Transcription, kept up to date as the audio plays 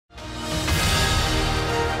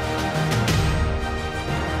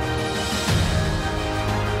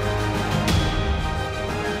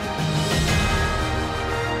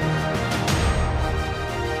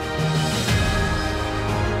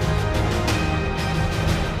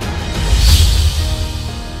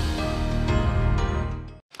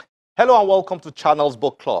Hello and welcome to Channels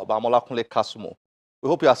Book Club. I'm Olakunle Kasumo. We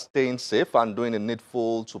hope you are staying safe and doing the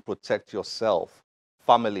needful to protect yourself,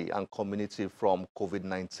 family, and community from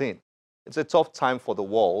COVID-19. It's a tough time for the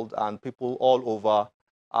world, and people all over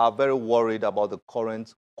are very worried about the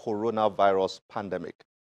current coronavirus pandemic.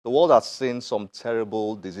 The world has seen some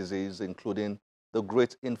terrible diseases, including the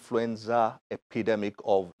great influenza epidemic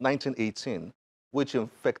of 1918, which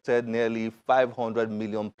infected nearly 500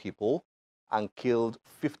 million people and killed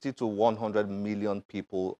 50 to 100 million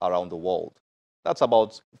people around the world. That's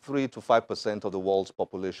about 3 to 5% of the world's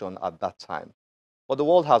population at that time. But the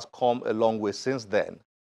world has come a long way since then.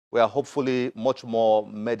 We are hopefully much more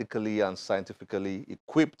medically and scientifically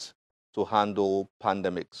equipped to handle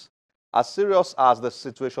pandemics. As serious as the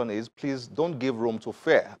situation is, please don't give room to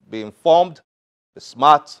fear. Be informed, be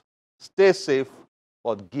smart, stay safe,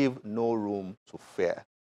 but give no room to fear.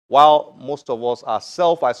 While most of us are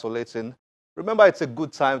self-isolating, remember it's a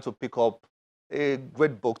good time to pick up a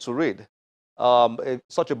great book to read.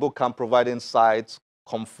 Such a book can provide insights,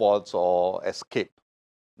 comfort, or escape.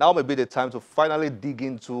 Now may be the time to finally dig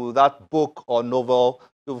into that book or novel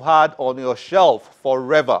you've had on your shelf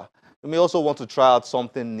forever. You may also want to try out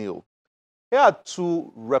something new. Here are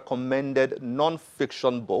 2 recommended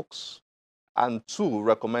non-fiction books and 2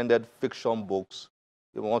 recommended fiction books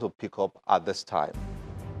you want to pick up at this time.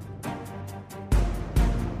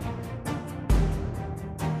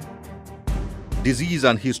 Disease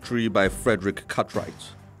and History by Frederick Cartwright.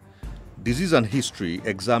 Disease and History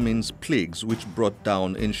examines plagues which brought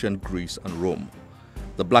down ancient Greece and Rome,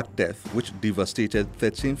 the Black Death which devastated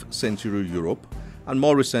 13th century Europe, and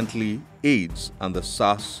more recently, AIDS and the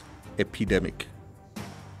SARS epidemic.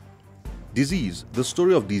 Disease, the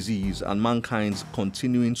Story of Disease and Mankind's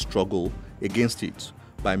Continuing Struggle Against It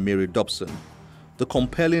by Mary Dobson. The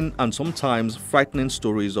compelling and sometimes frightening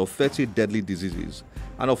stories of 30 deadly diseases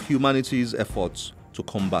and of humanity's efforts to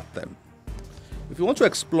combat them. If you want to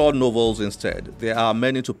explore novels instead, there are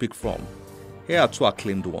many to pick from. Here are 2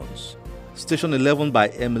 acclaimed ones. Station 11 by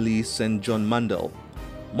Emily St. John Mandel.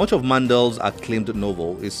 Much of Mandel's acclaimed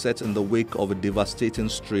novel is set in the wake of a devastating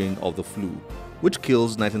strain of the flu, which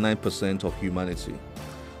kills 99% of humanity.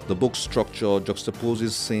 The book's structure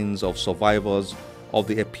juxtaposes scenes of survivors of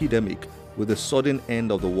the epidemic with the sudden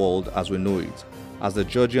end of the world as we know it, as the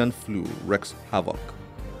Georgian flu wreaks havoc.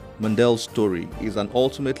 Mandel's story is an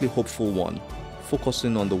ultimately hopeful one,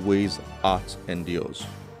 focusing on the ways art endures.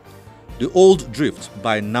 The Old Drift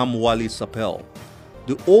by Namwali Sapel.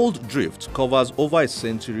 The Old Drift covers over a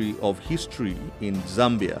century of history in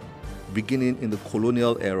Zambia, beginning in the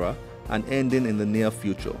colonial era and ending in the near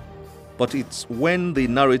future. But it's when the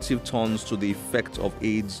narrative turns to the effect of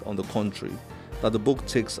AIDS on the country that the book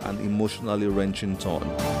takes an emotionally wrenching turn.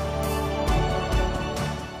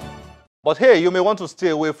 But hey, you may want to stay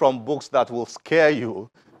away from books that will scare you.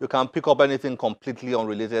 You can pick up anything completely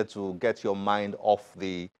unrelated to get your mind off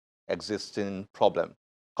the existing problem.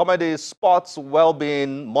 Comedy, sports,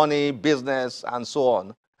 well-being, money, business, and so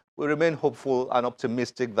on. We remain hopeful and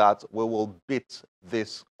optimistic that we will beat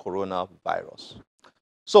this coronavirus.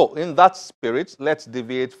 So, in that spirit, let's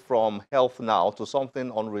deviate from health now to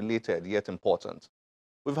something unrelated yet important.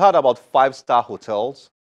 We've heard about 5-star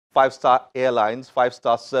hotels, 5-star airlines,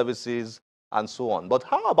 5-star services, and so on. But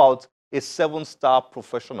how about a 7-star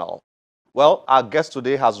professional? Well, our guest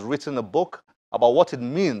today has written a book about what it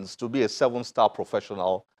means to be a 7-star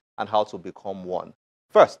professional and how to become one.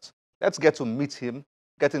 First, let's get to meet him,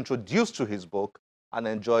 get introduced to his book, and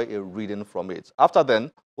enjoy a reading from it. After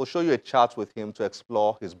then, we'll show you a chat with him to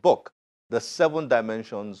explore his book, The 7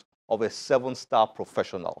 Dimensions of a 7-Star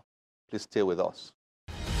Professional. Please stay with us.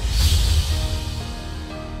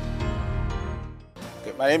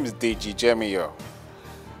 Okay, my name is Deji, Jemiyo.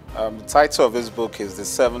 The title of this book is The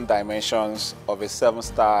 7 Dimensions of a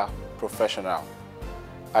 7-Star Professional.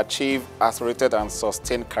 Achieve accelerated and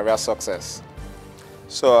sustained career success.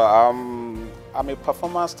 So I'm a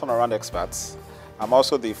performance turnaround expert. I'm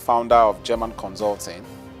also the founder of German Consulting,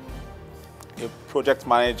 a project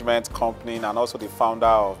management company, and also the founder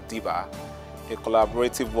of DIBA, a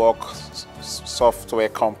collaborative work software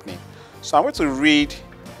company. So I'm going to read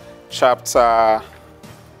chapter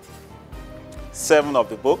 7 of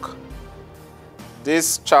the book.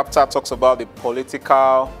 This chapter talks about the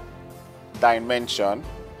political dimension.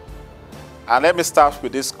 And let me start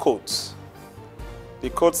with this quote.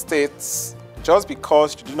 The quote states, "Just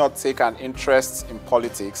because you do not take an interest in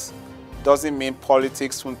politics doesn't mean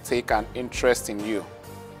politics won't take an interest in you."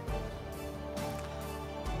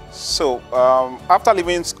 So, after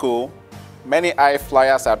leaving school, many high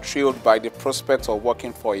flyers are thrilled by the prospect of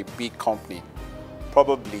working for a big company,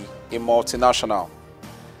 probably a multinational.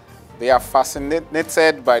 They are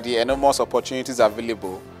fascinated by the enormous opportunities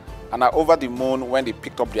available and are over the moon when they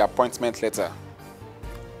picked up the appointment letter,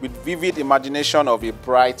 with vivid imagination of a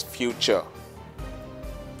bright future.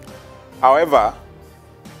 However,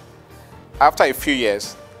 after a few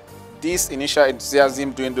years, this initial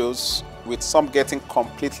enthusiasm dwindles, with some getting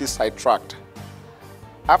completely sidetracked.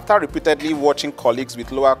 After repeatedly watching colleagues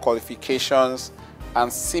with lower qualifications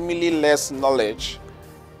and seemingly less knowledge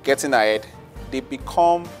getting ahead, they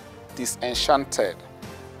become disenchanted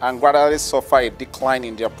and gradually suffer a decline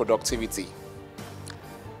in their productivity.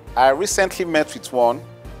 I recently met with one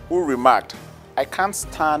who remarked, "I can't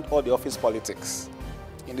stand all the office politics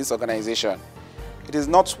in this organization. It is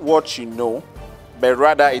not what you know, but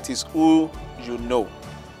rather it is who you know.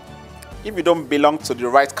 If you don't belong to the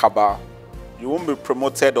right cabal, you won't be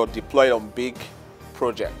promoted or deployed on big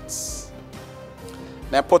projects."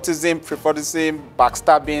 Nepotism, favoritism,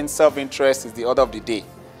 backstabbing, self-interest is the order of the day.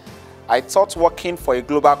 I thought working for a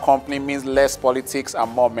global company means less politics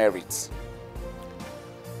and more merit.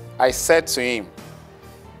 I said to him,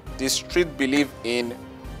 the street belief in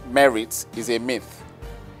merit is a myth.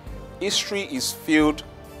 History is filled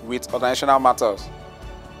with organizational matters,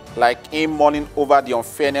 like him mourning over the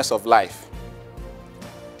unfairness of life.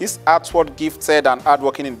 These outward gifted and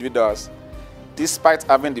hardworking individuals, despite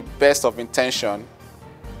having the best of intention,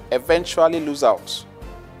 eventually lose out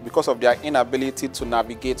because of their inability to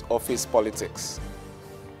navigate office politics.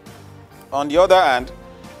 On the other hand,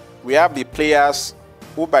 we have the players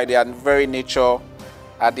who by their very nature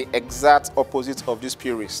are the exact opposite of these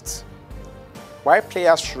purists. While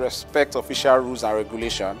players respect official rules and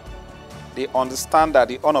regulation, they understand that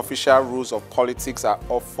the unofficial rules of politics are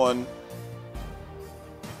often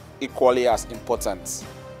equally as important.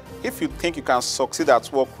 If you think you can succeed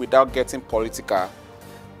at work without getting political,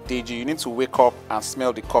 Deji, you need to wake up and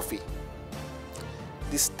smell the coffee.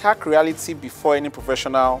 The stark reality before any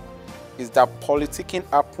professional is that politicking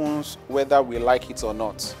happens whether we like it or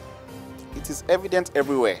not. It is evident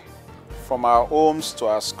everywhere, from our homes to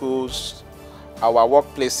our schools, our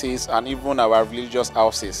workplaces, and even our religious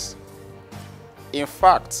houses. In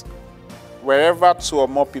fact, wherever two or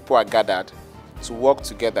more people are gathered to work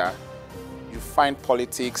together, you find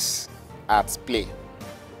politics at play.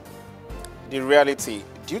 The reality,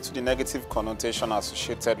 due to the negative connotation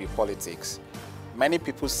associated with politics, many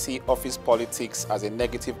people see office politics as a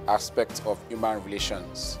negative aspect of human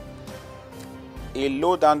relations. A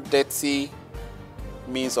low down dirty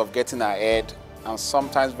means of getting ahead, and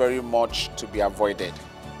sometimes very much to be avoided.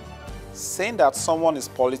 Saying that someone is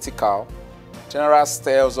political generally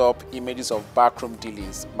stirs up images of backroom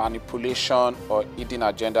dealings, manipulation, or hidden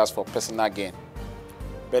agendas for personal gain.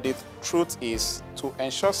 But the truth is, to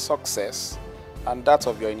ensure success and that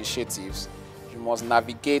of your initiatives, you must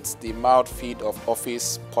navigate the minefield of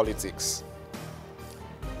office politics.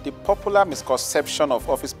 The popular misconception of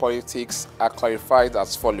office politics are clarified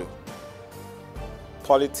as follows.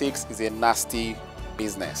 Politics is a nasty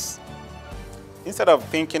business. Instead of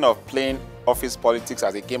thinking of playing office politics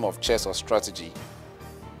as a game of chess or strategy,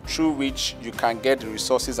 through which you can get the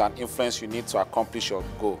resources and influence you need to accomplish your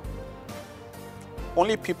goal.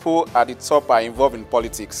 Only people at the top are involved in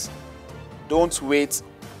politics. Don't wait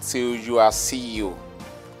till you are CEO.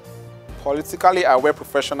 Politically aware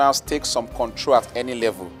professionals take some control at any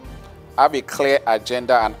level, have a clear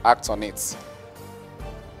agenda and act on it.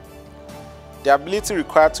 The ability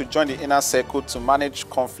required to join the inner circle to manage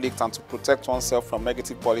conflict and to protect oneself from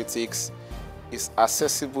negative politics is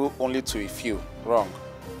accessible only to a few. Wrong.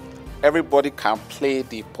 Everybody can play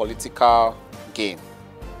the political game.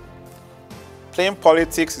 Playing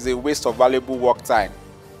politics is a waste of valuable work time.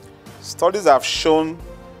 Studies have shown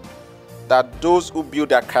that those who build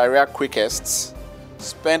their career quickest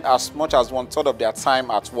spend as much as 1/3 of their time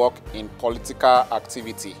at work in political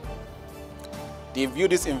activity. They view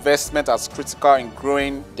this investment as critical in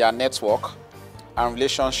growing their network and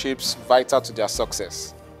relationships vital to their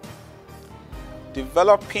success.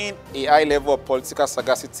 Developing a high level of political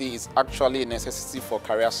sagacity is actually a necessity for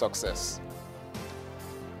career success.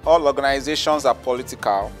 All organizations are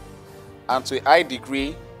political, and to a high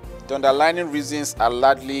degree, the underlying reasons are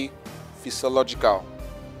largely physiological.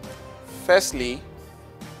 Firstly,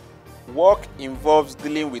 work involves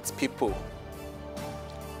dealing with people.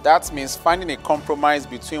 That means finding a compromise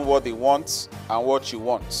between what they want and what you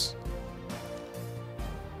want.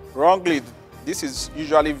 Wrongly, this is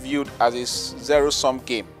usually viewed as a zero-sum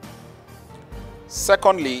game.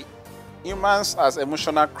 Secondly, humans as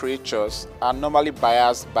emotional creatures are normally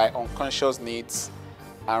biased by unconscious needs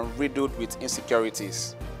and riddled with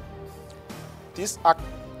insecurities. This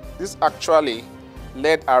actually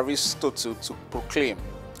led Aristotle to proclaim,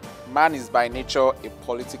 Man is by nature a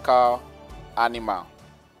political animal.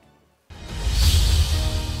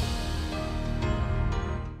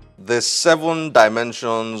 The 7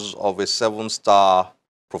 dimensions of a 7-star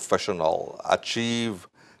professional: achieve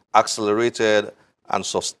accelerated and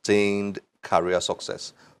sustained career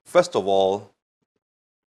success. First of all,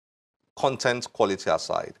 content quality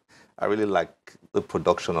aside, I really like the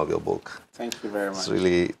production of your book. Thank you very much.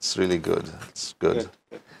 It's really good. It's good.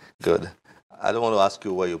 Good. I don't want to ask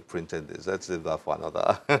you where you printed this. Let's leave that for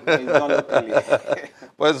another. It's done locally.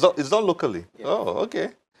 Well, it's done locally. Yeah. Oh,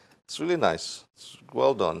 okay. It's really nice. It's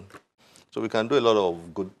well done. So we can do a lot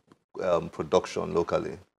of good production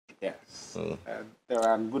locally. Yes. There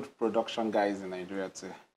are good production guys in Nigeria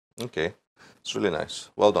too. Okay. It's really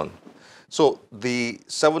nice. Well done. So the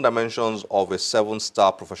 7 dimensions of a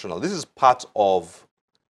 7-star professional. This is part of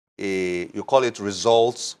you call it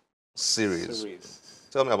results series.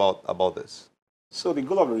 Tell me about this. So the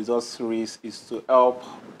goal of the results series is to help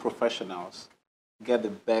professionals get the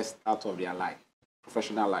best out of their life,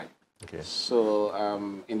 professional life. Okay.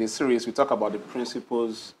 So in this series, we talk about the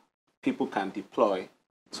principles people can deploy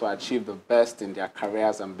to achieve the best in their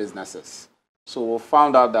careers and businesses. So we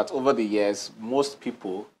found out that over the years, most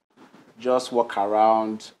people just walk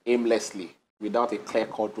around aimlessly without a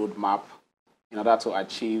clear-cut roadmap in order to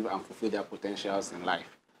achieve and fulfill their potentials in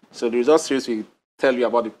life. So the results series will tell you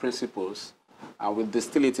about the principles and we'll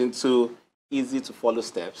distill it into easy-to-follow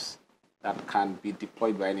steps that can be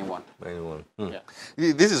deployed by anyone. Yeah.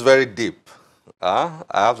 This is very deep. I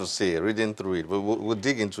have to say, reading through it, we'll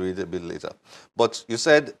dig into it a bit later. But you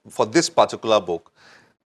said for this particular book,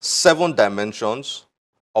 7 dimensions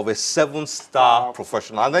of a 7-star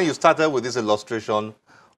professional. And then you started with this illustration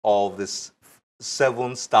of this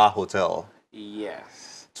 7-star hotel.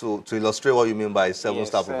 Yes. To illustrate what you mean by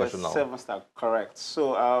 7-star professional. 7-star, correct.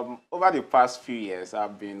 So over the past few years,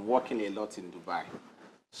 I've been working a lot in Dubai.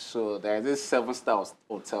 So there is this 7-star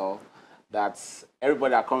hotel that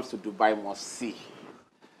everybody that comes to Dubai must see.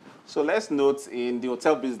 So let's note in the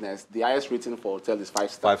hotel business, the highest rating for hotel is 5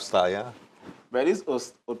 stars. 5-star, yeah. But this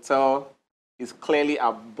hotel is clearly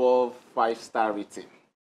above 5-star rating.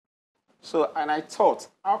 So, and I thought,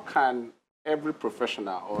 how can every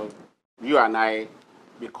professional or you and I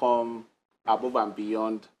become above and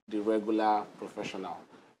beyond the regular professional?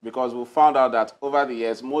 Because we found out that over the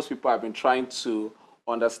years, most people have been trying to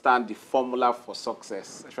understand the formula for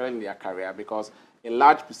success, especially in their career, because a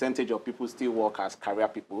large percentage of people still work as career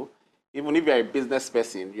people. Even if you're a business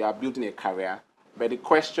person, you are building a career. But the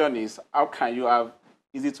question is, how can you have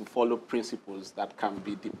easy-to-follow principles that can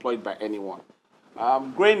be deployed by anyone?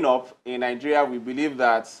 Growing up in Nigeria, we believe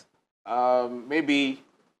that maybe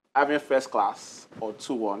having first class or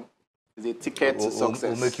 2-1 is a ticket to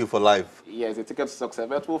success. Will make you for life. Yeah, it's a ticket to success.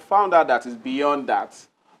 But we found out that it's beyond that.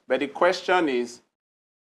 But the question is,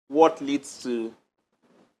 what leads to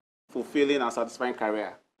fulfilling and satisfying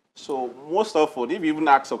career? So most often, if you even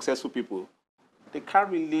ask successful people, they can't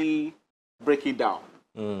really break it down.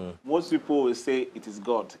 Most people will say it is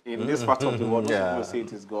God. In this part of the world, most people will say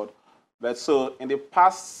it is God. But so in the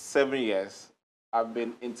past 7 years, I've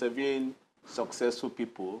been interviewing successful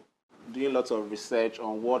people, doing lots of research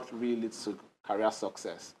on what really leads to career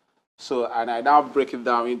success. So, and I now break it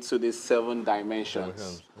down into these 7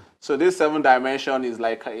 dimensions. So this 7 dimension is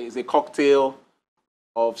like is a cocktail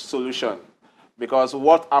of solution. Because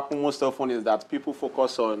what happens most often is that people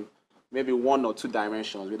focus on maybe 1 or 2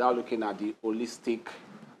 dimensions without looking at the holistic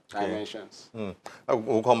dimensions.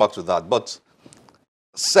 We'll come back to that. But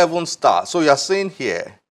 7-star. So you're saying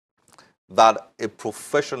here that a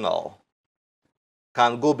professional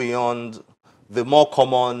can go beyond the more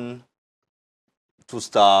common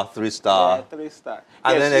 2-star, 3-star, 3-star,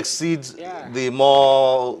 and then exceed the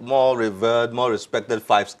more revered, more respected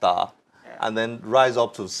 5-star, and then rise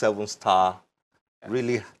up to 7-star,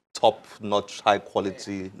 really top-notch,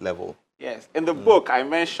 high-quality level. Yes. In the book, I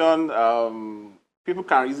mentioned people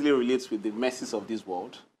can easily relate with the Messis of this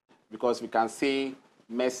world because we can see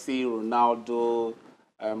Messi, Ronaldo,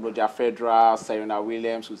 Roger Federer, Serena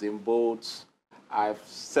Williams, Usain Bolt, are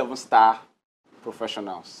 7-star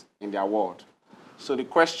professionals in their world. So the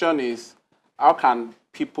question is, how can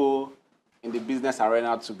people in the business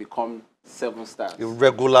arena to become 7 stars? The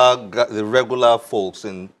regular folks,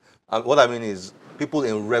 what I mean is people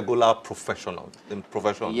in regular professionals.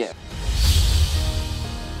 Yeah.